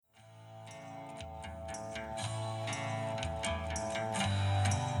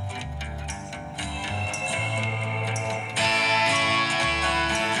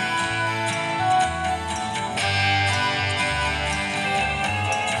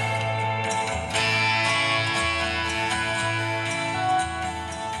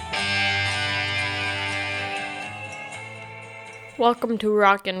Welcome to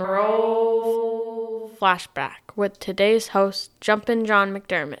Rock and Roll Flashback with today's host, Jumpin John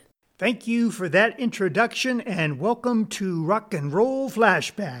McDermott. Thank you for that introduction and welcome to Rock and Roll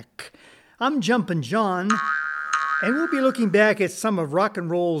Flashback. I'm Jumpin John, and we'll be looking back at some of rock and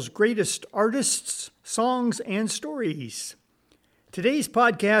roll's greatest artists, songs, and stories. Today's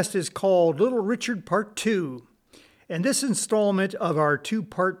podcast is called Little Richard Part 2. In this installment of our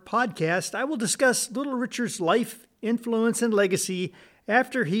two-part podcast, I will discuss Little Richard's life, influence, and legacy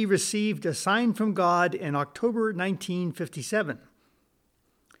after he received a sign from God in October 1957.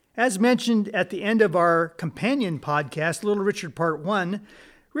 As mentioned at the end of our companion podcast, Little Richard Part 1,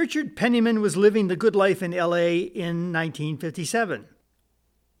 Richard Penniman was living the good life in L.A. in 1957.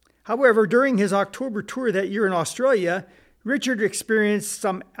 However, during his October tour that year in Australia, Richard experienced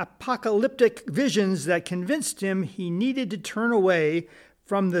some apocalyptic visions that convinced him he needed to turn away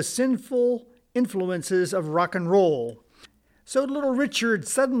from the sinful influences of rock and roll. So Little Richard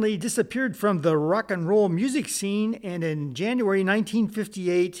suddenly disappeared from the rock and roll music scene, and in January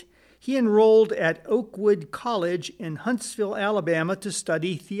 1958, he enrolled at Oakwood College in Huntsville, Alabama to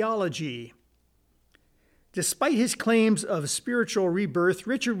study theology. Despite his claims of spiritual rebirth,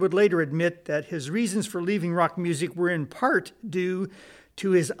 Richard would later admit that his reasons for leaving rock music were in part due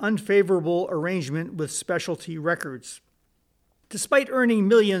to his unfavorable arrangement with Specialty Records. Despite earning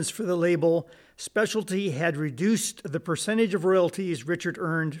millions for the label, Specialty had reduced the percentage of royalties Richard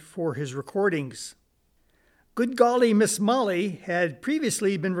earned for his recordings. Good Golly Miss Molly had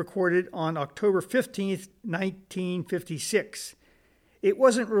previously been recorded on October 15, 1956. It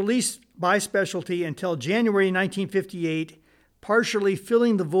wasn't released by Specialty until January 1958, partially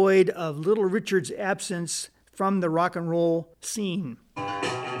filling the void of Little Richard's absence from the rock and roll scene.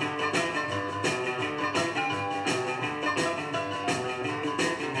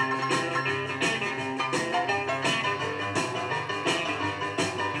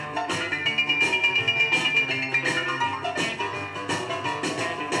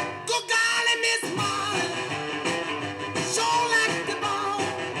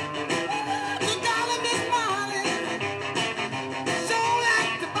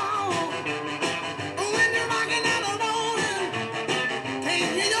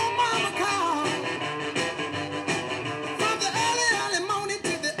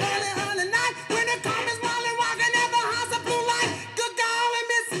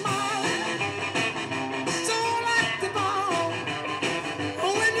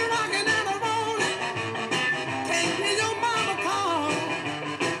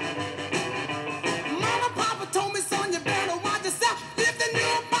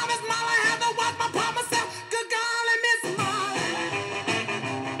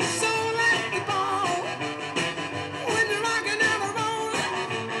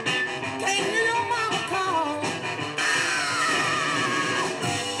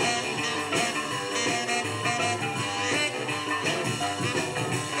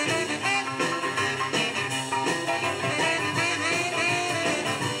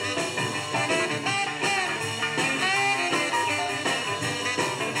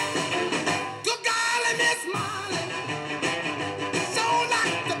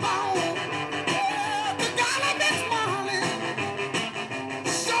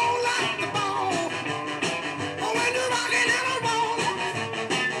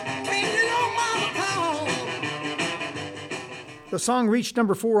 The song reached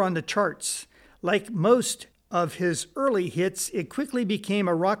number 4 on the charts. Like most of his early hits, it quickly became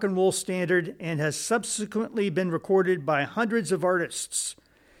a rock and roll standard and has subsequently been recorded by hundreds of artists.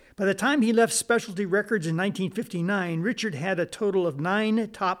 By the time he left Specialty Records in 1959, Richard had a total of 9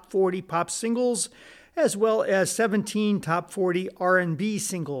 top 40 pop singles, as well as 17 top 40 R&B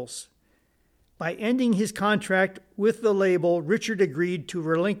singles. By ending his contract with the label, Richard agreed to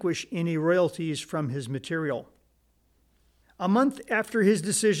relinquish any royalties from his material. A month after his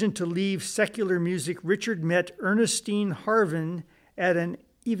decision to leave secular music, Richard met Ernestine Harvin at an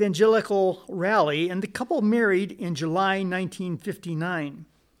evangelical rally, and the couple married in July 1959.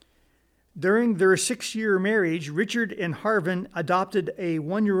 During their 6-year marriage, Richard and Harvin adopted a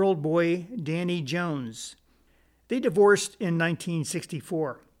 1-year-old boy, Danny Jones. They divorced in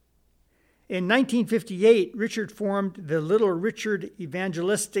 1964. In 1958, Richard formed the Little Richard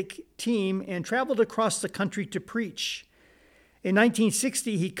Evangelistic Team and traveled across the country to preach. In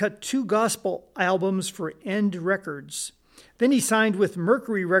 1960, he cut 2 gospel albums for End Records. Then he signed with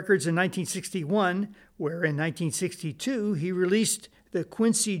Mercury Records in 1961, where in 1962 he released the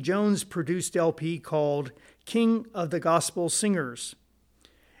Quincy Jones-produced LP called King of the Gospel Singers.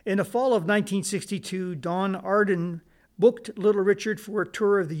 In the fall of 1962, Don Arden booked Little Richard for a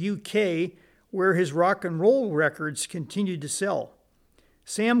tour of the UK, where his rock and roll records continued to sell.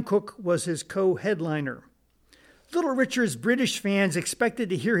 Sam Cooke was his co-headliner. Little Richard's British fans expected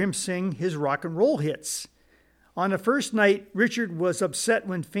to hear him sing his rock and roll hits. On the first night, Richard was upset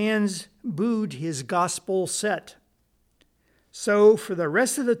when fans booed his gospel set. So, for the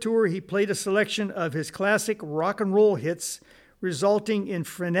rest of the tour, he played a selection of his classic rock and roll hits, resulting in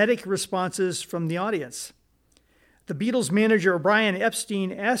frenetic responses from the audience. The Beatles manager Brian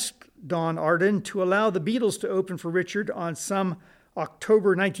Epstein asked Don Arden to allow the Beatles to open for Richard on some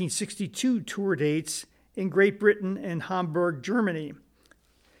October 1962 tour dates in Great Britain and Hamburg, Germany.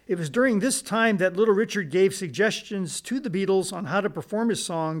 It was during this time that Little Richard gave suggestions to the Beatles on how to perform his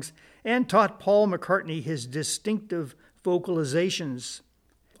songs and taught Paul McCartney his distinctive vocalizations.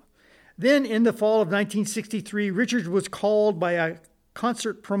 Then, in the fall of 1963, Richard was called by a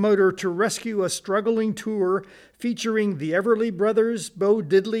concert promoter to rescue a struggling tour featuring the Everly Brothers, Bo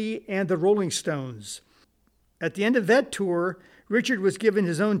Diddley, and the Rolling Stones. At the end of that tour, Richard was given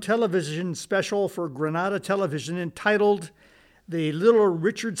his own television special for Granada Television entitled The Little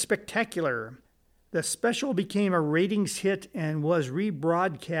Richard Spectacular. The special became a ratings hit and was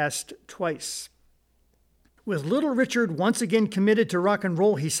rebroadcast twice. With Little Richard once again committed to rock and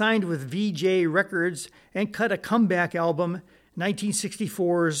roll, he signed with VJ Records and cut a comeback album,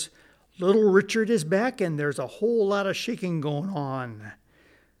 1964's Little Richard is Back and There's a Whole Lot of Shaking Going On.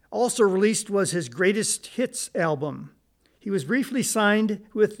 Also released was his Greatest Hits album. He was briefly signed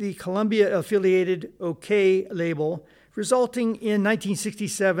with the Columbia-affiliated OK label, resulting in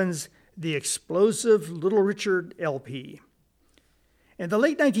 1967's The Explosive Little Richard LP. In the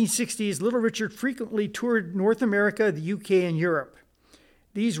late 1960s, Little Richard frequently toured North America, the UK, and Europe.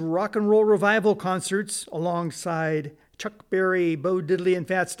 These rock and roll revival concerts, alongside Chuck Berry, Bo Diddley, and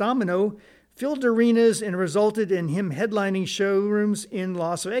Fats Domino, filled arenas and resulted in him headlining showrooms in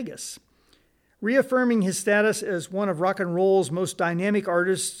Las Vegas. Reaffirming his status as one of rock and roll's most dynamic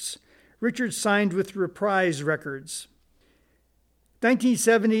artists, Richard signed with Reprise Records.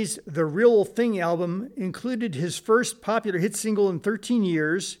 1970's The Real Thing album included his first popular hit single in 13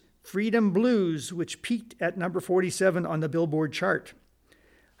 years, Freedom Blues, which peaked at number 47 on the Billboard chart.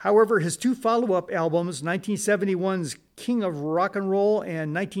 However, his two follow-up albums, 1971's King of Rock and Roll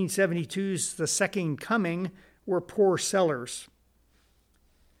and 1972's The Second Coming, were poor sellers.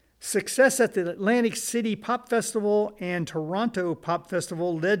 Success at the Atlantic City Pop Festival and Toronto Pop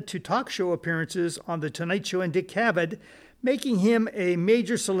Festival led to talk show appearances on The Tonight Show and Dick Cavett, making him a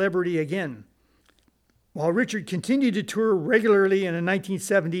major celebrity again. While Richard continued to tour regularly in the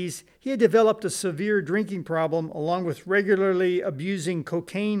 1970s, he had developed a severe drinking problem along with regularly abusing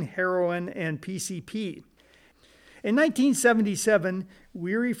cocaine, heroin, and PCP. In 1977,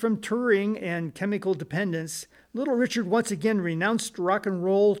 weary from touring and chemical dependence, Little Richard once again renounced rock and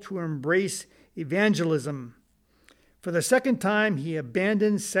roll to embrace evangelism. For the second time, he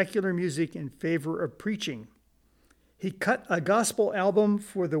abandoned secular music in favor of preaching. He cut a gospel album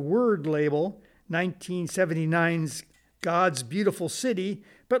for the Word label, 1979's God's Beautiful City,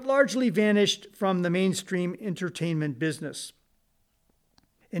 but largely vanished from the mainstream entertainment business.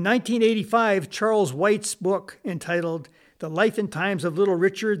 In 1985, Charles White's book entitled The Life and Times of Little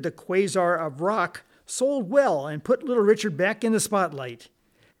Richard, the Quasar of Rock, sold well and put Little Richard back in the spotlight.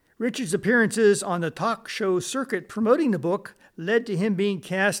 Richard's appearances on the talk show circuit promoting the book led to him being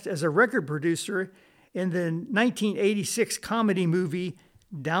cast as a record producer in the 1986 comedy movie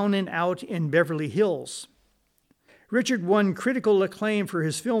Down and Out in Beverly Hills. Richard won critical acclaim for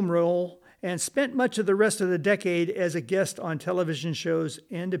his film role and spent much of the rest of the decade as a guest on television shows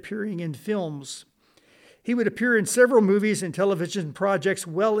and appearing in films. He would appear in several movies and television projects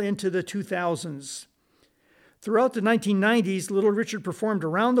well into the 2000s. Throughout the 1990s, Little Richard performed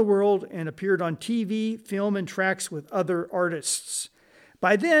around the world and appeared on TV, film, and tracks with other artists.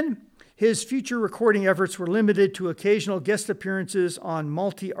 By then, his future recording efforts were limited to occasional guest appearances on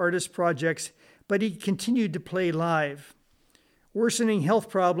multi-artist projects, but he continued to play live. Worsening health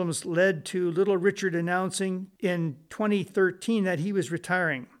problems led to Little Richard announcing in 2013 that he was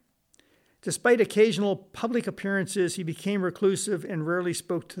retiring. Despite occasional public appearances, he became reclusive and rarely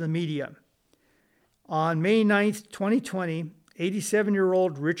spoke to the media. On May 9, 2020,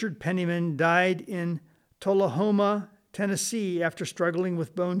 87-year-old Richard Penniman died in Tullahoma, Tennessee, after struggling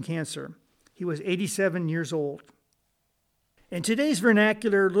with bone cancer. He was 87 years old. In today's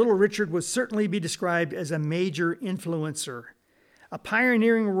vernacular, Little Richard would certainly be described as a major influencer. A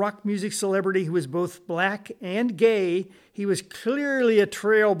pioneering rock music celebrity who was both black and gay, he was clearly a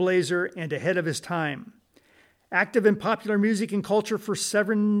trailblazer and ahead of his time. Active in popular music and culture for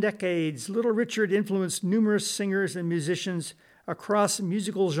 7 decades, Little Richard influenced numerous singers and musicians across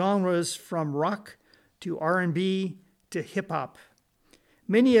musical genres from rock to R&B to hip-hop.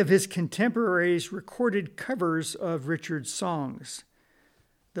 Many of his contemporaries recorded covers of Richard's songs.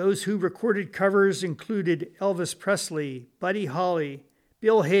 Those who recorded covers included Elvis Presley, Buddy Holly,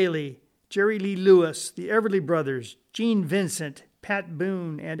 Bill Haley, Jerry Lee Lewis, the Everly Brothers, Gene Vincent, Pat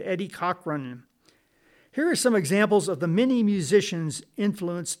Boone, and Eddie Cochran. Here are some examples of the many musicians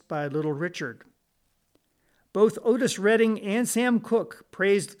influenced by Little Richard. Both Otis Redding and Sam Cooke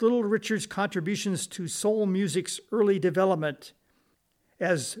praised Little Richard's contributions to soul music's early development.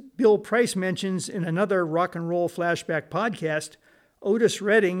 As Bill Price mentions in another Rock and Roll Flashback podcast, Otis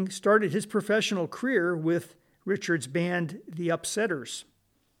Redding started his professional career with Richard's band, The Upsetters.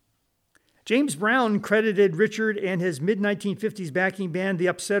 James Brown credited Richard and his mid-1950s backing band, The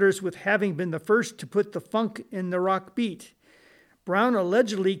Upsetters, with having been the first to put the funk in the rock beat. Brown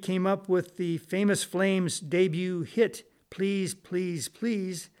allegedly came up with the Famous Flames' debut hit, Please, Please,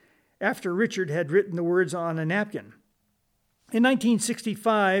 Please, after Richard had written the words on a napkin. In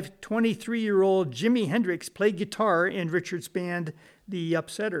 1965, 23-year-old Jimi Hendrix played guitar in Richard's band, The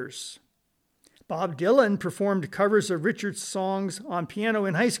Upsetters. Bob Dylan performed covers of Richard's songs on piano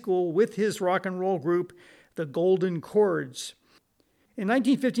in high school with his rock and roll group, the Golden Chords. In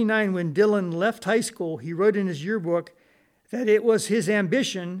 1959, when Dylan left high school, he wrote in his yearbook that it was his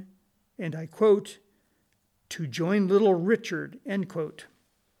ambition, and I quote, to join Little Richard, end quote.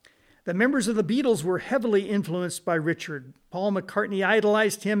 The members of the Beatles were heavily influenced by Richard. Paul McCartney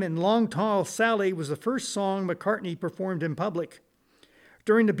idolized him, and Long Tall Sally was the first song McCartney performed in public.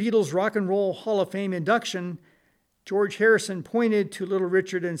 During the Beatles' Rock and Roll Hall of Fame induction, George Harrison pointed to Little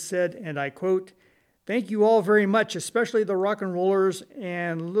Richard and said, and I quote, "Thank you all very much, especially the rock and rollers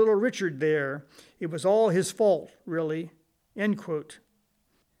and Little Richard there. It was all his fault, really," end quote.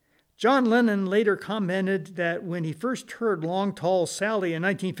 John Lennon later commented that when he first heard Long Tall Sally in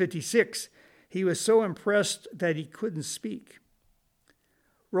 1956, he was so impressed that he couldn't speak.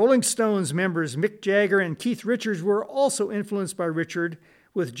 Rolling Stones members Mick Jagger and Keith Richards were also influenced by Richard,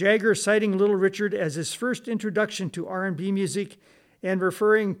 with Jagger citing Little Richard as his first introduction to R&B music and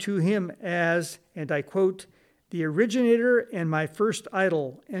referring to him as, and I quote, "the originator and my first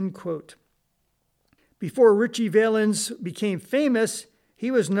idol," end quote. Before Richie Valens became famous,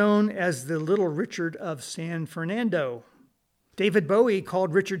 he was known as the Little Richard of San Fernando. David Bowie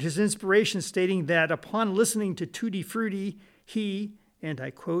called Richard his inspiration, stating that upon listening to Tutti Frutti, he, and I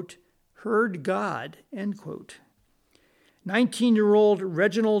quote, "heard God," end quote. 19-year-old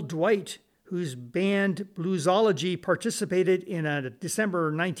Reginald Dwight, whose band Bluesology participated in a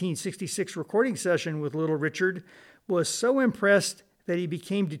December 1966 recording session with Little Richard, was so impressed that he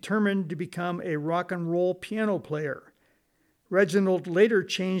became determined to become a rock and roll piano player. Reginald later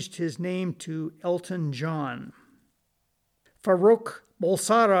changed his name to Elton John. Farrokh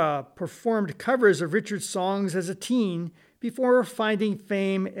Bulsara performed covers of Richard's songs as a teen before finding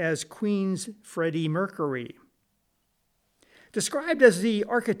fame as Queen's Freddie Mercury. Described as the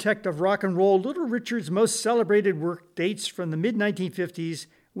architect of rock and roll, Little Richard's most celebrated work dates from the mid-1950s,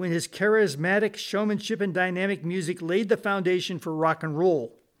 when his charismatic showmanship and dynamic music laid the foundation for rock and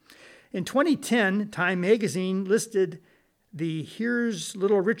roll. In 2010, Time magazine listed the Here's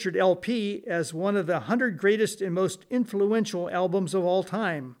Little Richard LP as one of the 100 greatest and most influential albums of all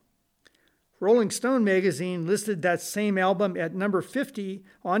time. Rolling Stone magazine listed that same album at number 50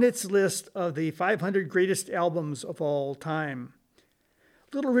 on its list of the 500 greatest albums of all time.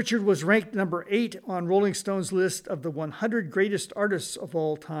 Little Richard was ranked number 8 on Rolling Stone's list of the 100 greatest artists of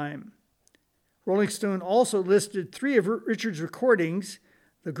all time. Rolling Stone also listed 3 of Richard's recordings,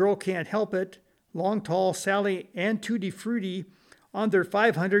 The Girl Can't Help It, Long Tall Sally, and Tutti Frutti, on their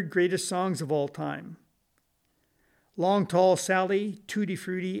 500 greatest songs of all time. Long Tall Sally, Tutti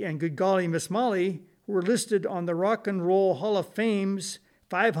Frutti, and Good Golly Miss Molly were listed on the Rock and Roll Hall of Fame's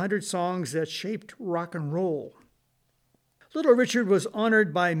 500 songs that shaped rock and roll. Little Richard was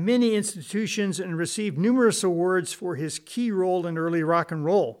honored by many institutions and received numerous awards for his key role in early rock and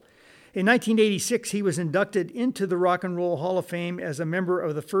roll. In 1986, he was inducted into the Rock and Roll Hall of Fame as a member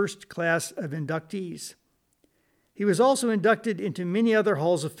of the first class of inductees. He was also inducted into many other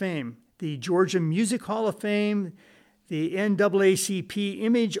halls of fame: the Georgia Music Hall of Fame, the NAACP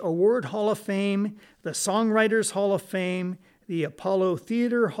Image Award Hall of Fame, the Songwriters Hall of Fame, the Apollo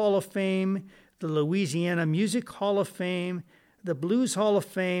Theater Hall of Fame, the Louisiana Music Hall of Fame, the Blues Hall of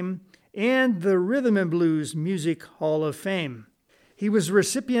Fame, and the Rhythm and Blues Music Hall of Fame. He was the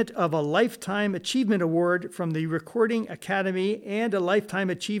recipient of a Lifetime Achievement Award from the Recording Academy and a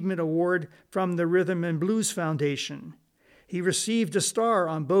Lifetime Achievement Award from the Rhythm and Blues Foundation. He received a star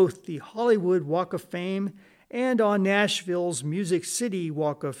on both the Hollywood Walk of Fame and on Nashville's Music City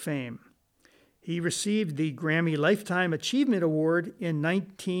Walk of Fame. He received the Grammy Lifetime Achievement Award in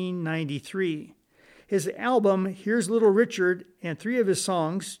 1993. His album, Here's Little Richard, and 3 of his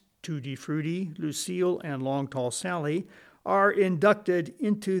songs, Tutti Frutti, Lucille, and Long Tall Sally, are inducted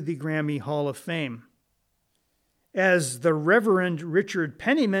into the Grammy Hall of Fame. As the Reverend Richard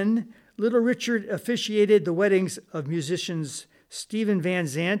Penniman, Little Richard officiated the weddings of musicians Stephen Van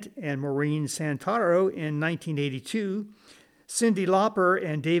Zandt and Maureen Santoro in 1982, Cyndi Lauper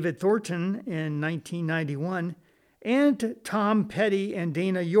and David Thornton in 1991, and Tom Petty and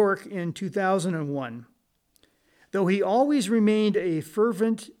Dana York in 2001. Though he always remained a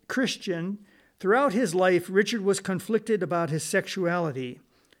fervent Christian, throughout his life Richard was conflicted about his sexuality.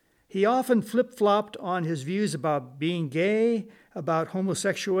 He often flip-flopped on his views about being gay, about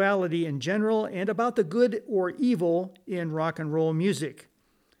homosexuality in general, and about the good or evil in rock and roll music.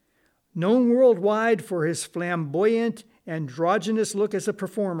 Known worldwide for his flamboyant, androgynous look as a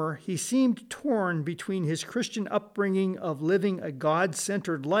performer, he seemed torn between his Christian upbringing of living a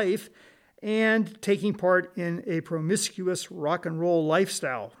God-centered life and taking part in a promiscuous rock and roll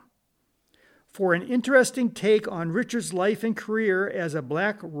lifestyle. For an interesting take on Richard's life and career as a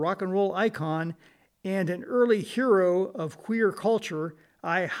black rock and roll icon and an early hero of queer culture,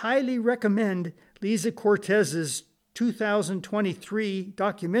 I highly recommend Lisa Cortez's 2023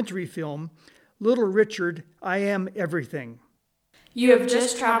 documentary film, Little Richard, I Am Everything. You have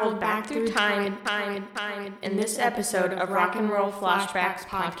just traveled back through time in this episode of Rock and Roll Flashbacks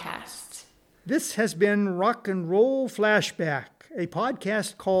podcast. This has been Rock and Roll Flashback, a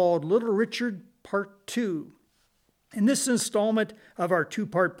podcast called Little Richard Part 2. In this installment of our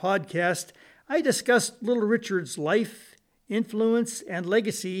 2-part podcast, I discussed Little Richard's life, influence, and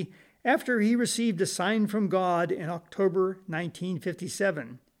legacy after he received a sign from God in October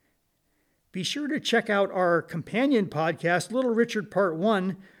 1957. Be sure to check out our companion podcast, Little Richard Part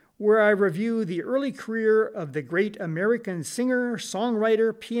 1, where I review the early career of the great American singer,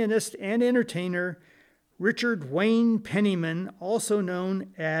 songwriter, pianist, and entertainer, Richard Wayne Penniman, also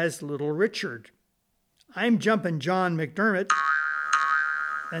known as Little Richard. I'm Jumpin John McDermott,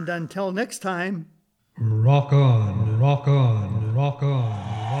 and until next time, rock on, rock on, rock on,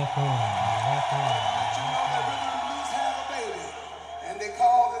 rock on, rock on. You know that rhythm and blues have a baby, and they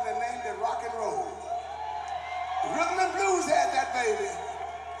called it and named it rock and roll. The rhythm and blues had that baby,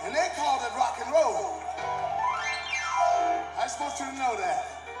 and they called it rock and roll. I supposed you to know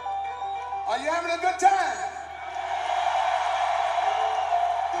that. Are you having a good time?